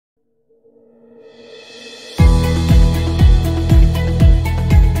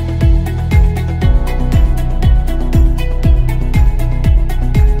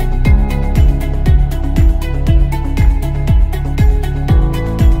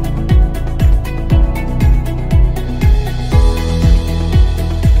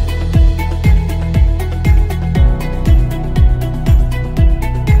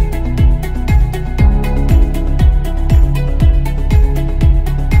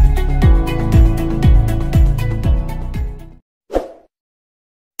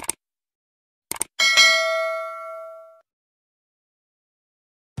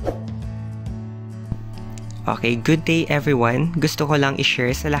Okay, good day everyone. Gusto ko lang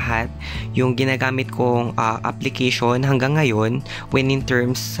i-share sa lahat yung ginagamit kong application hanggang ngayon when in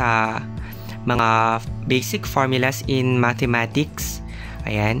terms sa mga basic formulas in mathematics.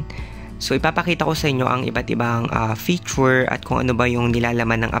 Ayan. So, ipapakita ko sa inyo ang iba't ibang feature at kung ano ba yung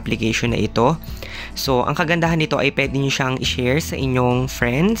nilalaman ng application na ito. So, ang kagandahan nito ay pwede nyo siyang i-share sa inyong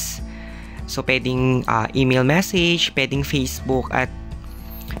friends. So, pwedeng email message, pwedeng Facebook at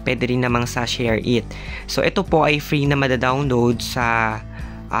pwede rin namang sa share it. So, ito po ay free na madadownload sa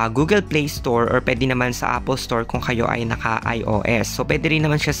Google Play Store or pwede naman sa Apple Store kung kayo ay naka-iOS. So, pwede rin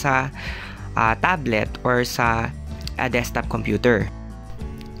naman siya sa tablet or sa desktop computer.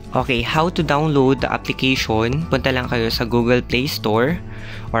 Okay, how to download the application? Punta lang kayo sa Google Play Store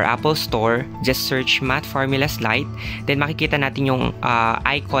or Apple Store. Just search Math Formulas Lite. Then, makikita natin yung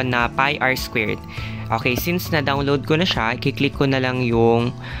icon na pi r squared. Okay, since na-download ko na siya, i-click ko na lang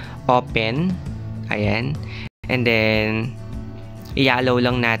yung open. Ayan. And then, i-allow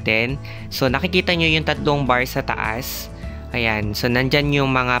lang natin. So, nakikita nyo yung tatlong bar sa taas. Ayan. So, nandyan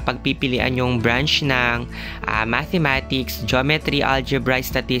yung mga pagpipilian yung branch ng mathematics, geometry, algebra,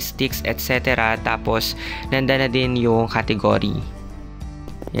 statistics, etc. Tapos, nandyan na din yung category.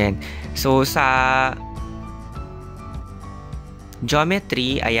 Ayan. So, sa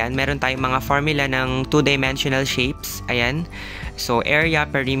geometry, ayan, meron tayong mga formula ng two-dimensional shapes. Ayan. So, area,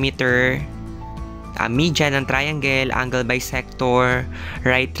 perimeter, median ng triangle, angle bisector,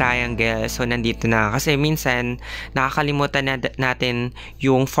 right triangle. So, nandito na. Kasi minsan, nakakalimutan natin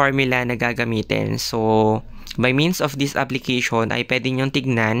yung formula na gagamitin. So, by means of this application, ay pwede nyong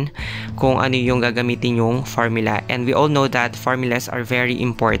tignan kung ano yung gagamitin yung formula. And we all know that formulas are very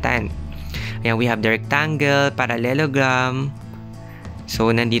important. Ayan, we have the rectangle, parallelogram.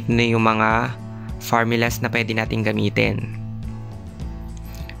 So, nandito na yung mga formulas na pwede natin gamitin.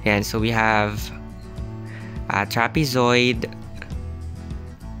 Ayan, so we have trapezoid.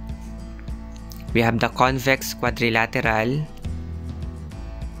 We have the convex quadrilateral.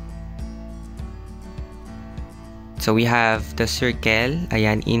 So, we have the circle.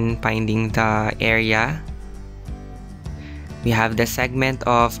 Ayan, in finding the area. We have the segment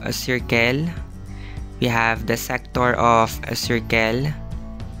of a circle. We have the sector of a circle.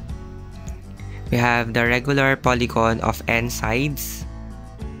 We have the regular polygon of n sides.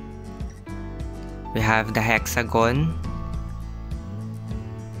 We have the hexagon.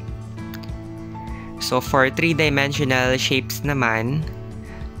 So, for three-dimensional shapes naman,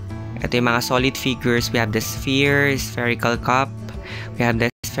 ito yung mga solid figures. We have the sphere, spherical cup. We have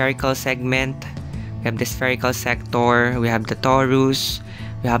the spherical segment. We have the spherical sector. We have the torus.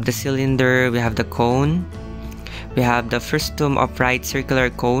 We have the cylinder. We have the cone. We have the frustum upright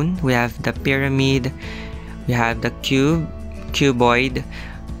circular cone. We have the pyramid. We have the cuboid.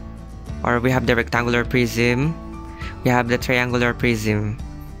 Or we have the rectangular prism. We have the triangular prism.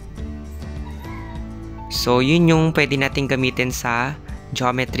 So, yun yung pwede natin gamitin sa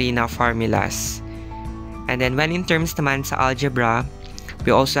geometry na formulas. And then, when in terms naman sa algebra, we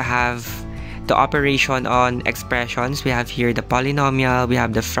also have the operation on expressions. We have here the polynomial. We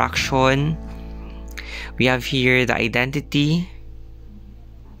have the fraction. We have here the identity.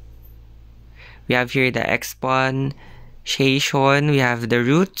 We have here the exponentiation. We have the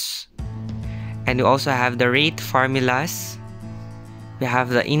roots. And we also have the rate formulas. We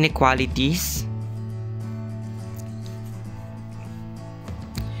have the inequalities.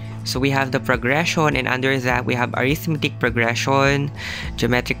 So we have the progression, and under that we have arithmetic progression,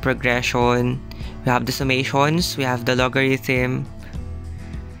 geometric progression. We have the summations. We have the logarithm.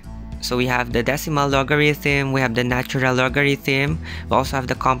 So we have the decimal logarithm. We have the natural logarithm. We also have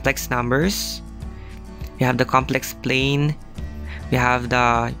the complex numbers. We have the complex plane. We have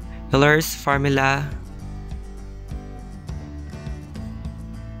the Euler's formula.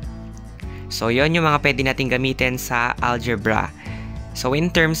 So, yon yung mga pwede natin gamitin sa algebra. So, in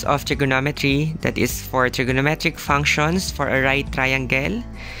terms of trigonometry, that is for trigonometric functions for a right triangle.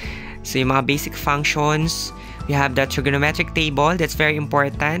 So, yung mga basic functions, we have the trigonometric table. That's very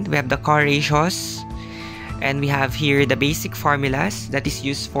important. We have the correlations. And we have here the basic formulas that is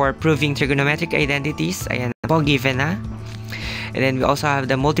used for proving trigonometric identities. Ayan po, given na. And then we also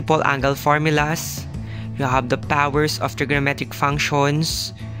have the multiple angle formulas. We have the powers of trigonometric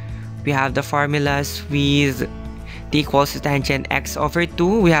functions. We have the formulas with t equals to tangent x over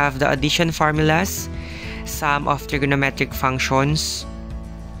 2. We have the addition formulas, sum of trigonometric functions.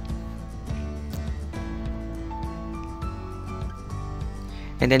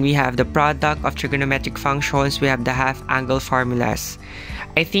 And then we have the product of trigonometric functions. We have the half angle formulas.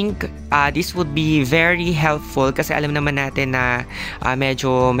 I think this would be very helpful kasi alam naman natin na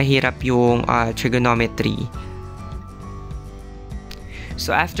medyo mahirap yung trigonometry.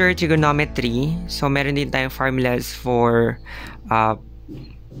 So after trigonometry, so meron din tayong formulas for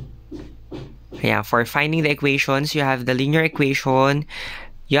for finding the equations. You have the linear equation.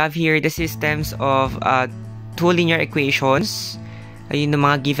 You have here the systems of two linear equations. Ayun yung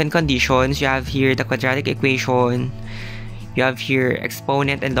mga given conditions. You have here the quadratic equation. You have here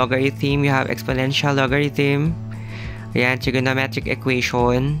exponent and logarithm. You have exponential logarithm. Ayan, trigonometric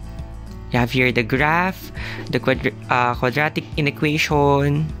equation. You have here the graph, the quadratic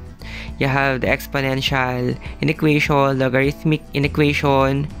inequation. You have the exponential inequation, logarithmic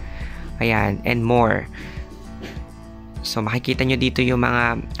inequation. Ayan, and more. So, makikita nyo dito yung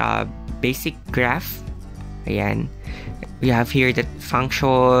mga basic graph. Ayan. We have here the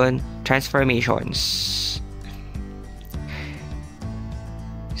function transformations.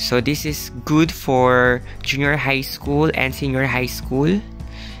 So, this is good for junior high school and senior high school.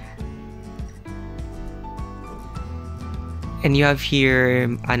 And you have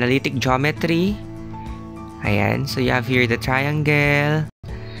here analytic geometry. Ayan. So, you have here the triangle.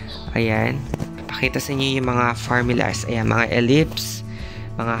 Ayan. Pakita sa inyo yung mga formulas. Ayan, mga ellipse,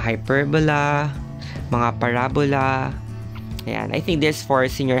 mga hyperbola, mga parabola. Ayan. I think this for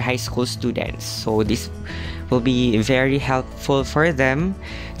senior high school students. So, this will be very helpful for them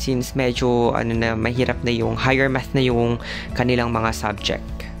since medyo mahirap na yung higher math na yung kanilang mga subject.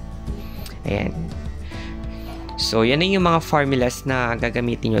 Ayan. So, yan na yung mga formulas na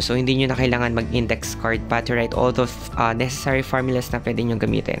gagamitin nyo. So, hindi nyo na kailangan mag-index card pa to write all the necessary formulas na pwede nyo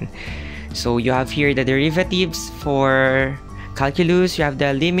gamitin. So, you have here the derivatives for calculus. You have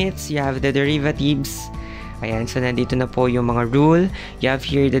the limits. You have the derivatives. Ayan. So, nandito na po yung mga rule. You have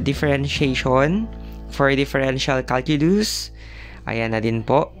here the differentiation for differential calculus. Ayan na din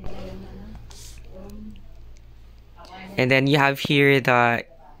po. And then, you have here the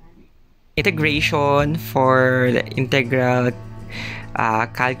integration for the integral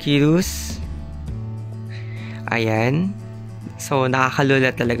calculus. Ayan. So,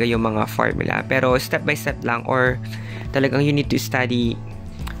 nakakalula talaga yung mga formula. Pero, step by step lang or talagang you need to study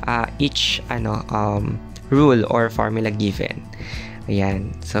each rule or formula given.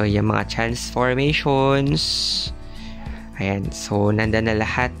 Ayan. So, yung mga transformations. Ayan. So, nandun na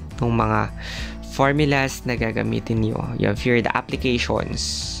lahat ng mga formulas na gagamitin nyo. You have here the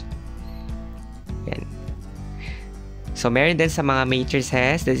applications. Yan. So, meron din sa mga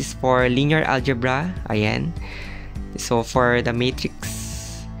matrices. This is for linear algebra. Ayan. So, for the matrix,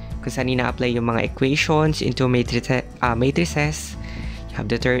 kung saan ina-apply yung mga equations into matrices. You have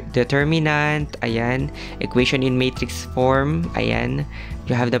the determinant. Ayan. Equation in matrix form. Ayan.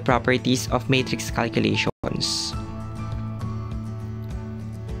 You have the properties of matrix calculations.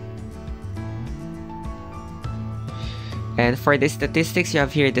 And for the statistics, you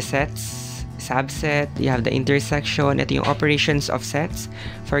have here the sets, subset, you have the intersection, ito yung operations of sets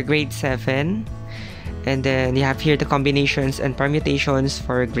for grade 7. And then, you have here the combinations and permutations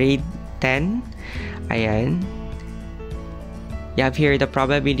for grade 10. Ayan. You have here the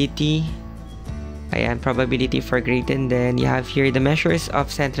probability. Ayan, probability for grade 10. Then, you have here the measures of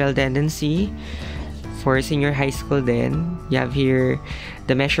central tendency for senior high school then. You have here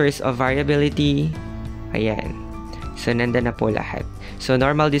the measures of variability. Ayan. So, nandun na po lahat. So,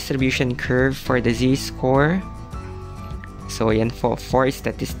 normal distribution curve for the z-score. So, yan for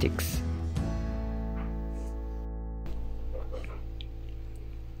statistics.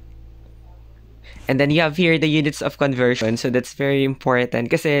 And then, you have here the units of conversion. So, that's very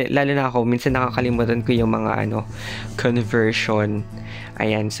important. Kasi, lalo na ako, minsan nakakalimutan ko yung mga, conversion.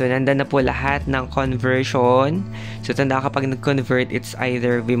 Ayan. So, nandun na po lahat ng conversion. So, tanda kapag nag-convert, it's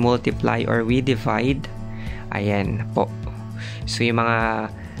either we multiply or we divide. Ayan po. So, yung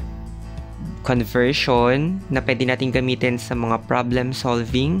mga conversion na pwede natin gamitin sa mga problem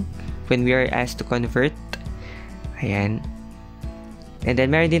solving when we are asked to convert. Ayan. And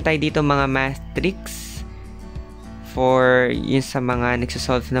then, meron din tayo dito mga math tricks for yun sa mga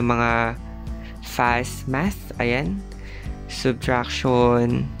nagsasolve ng mga fast math. Ayan.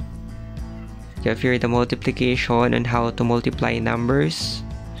 Subtraction. You have here the multiplication and how to multiply numbers.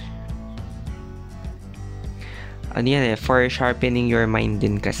 Ano yan for sharpening your mind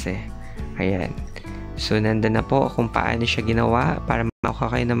din kasi. Ayan. So, nandun na po kung paano siya ginawa para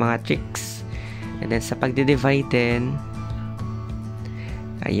makuha kayo ng mga tricks. And then, sa pagdi-divide din,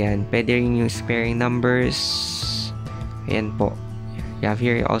 ayan, pwede rin yung sparing numbers. Ayan po. You have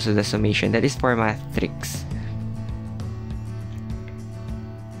here also the summation. That is for math tricks.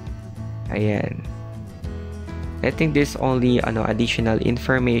 Ayan. I think there's only additional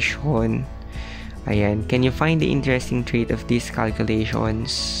information. Ayan, can you find the interesting trait of these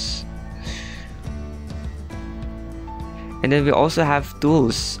calculations? And then we also have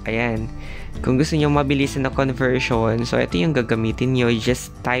tools. Ayan. Kung gusto nyo mabilis na conversion, so ito yung gagamitin nyo. You just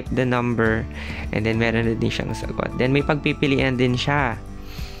type the number and then meron na din siyang sagot. Then may pagpipilian din siya.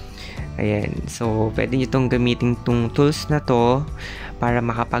 Ayan. So, pwede nyo itong gamitin itong tools na to para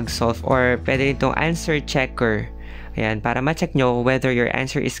makapag-solve, or pwede itong answer checker. Ayan. Para ma-check nyo whether your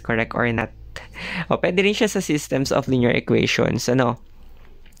answer is correct or not. O, pwede rin siya sa systems of linear equations.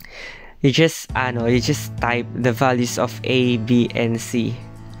 You just type the values of A, B, and C.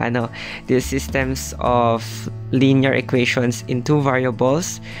 The systems of linear equations in two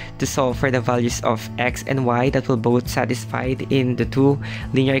variables to solve for the values of x and y that will both satisfied in the two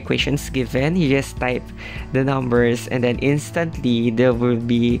linear equations given. You just type the numbers and then instantly there will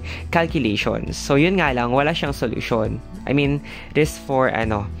be calculations. So yun nga lang, wala siyang solution. I mean, this for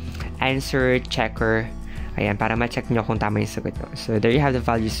answer checker. Ayan, para ma-check nyo kung tama yung sagot nyo. So, there you have the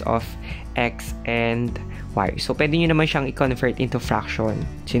values of x and y. So, pwede nyo naman siyang i-convert into fraction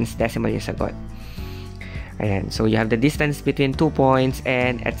since decimal yung sagot. Ayan, so you have the distance between 2 points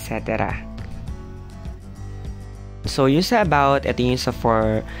and etc. So, yung sa about, ito yung sa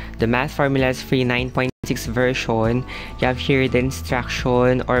for the Math Formulas Free 9.6 version. You have here the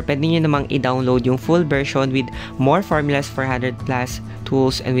instruction, or pwede nyo namang i-download yung full version with more formulas, 400 plus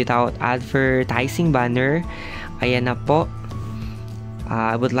tools, and without advertising banner. Ayan na po.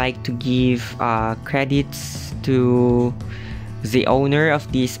 I would like to give credits to the owner of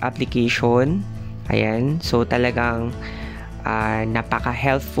this application. Ayan. So, talagang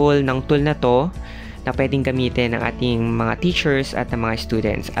napaka-helpful ng tool na to na pwedeng gamitin ng ating mga teachers at ng mga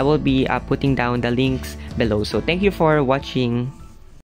students. I will be putting down the links below. So, thank you for watching.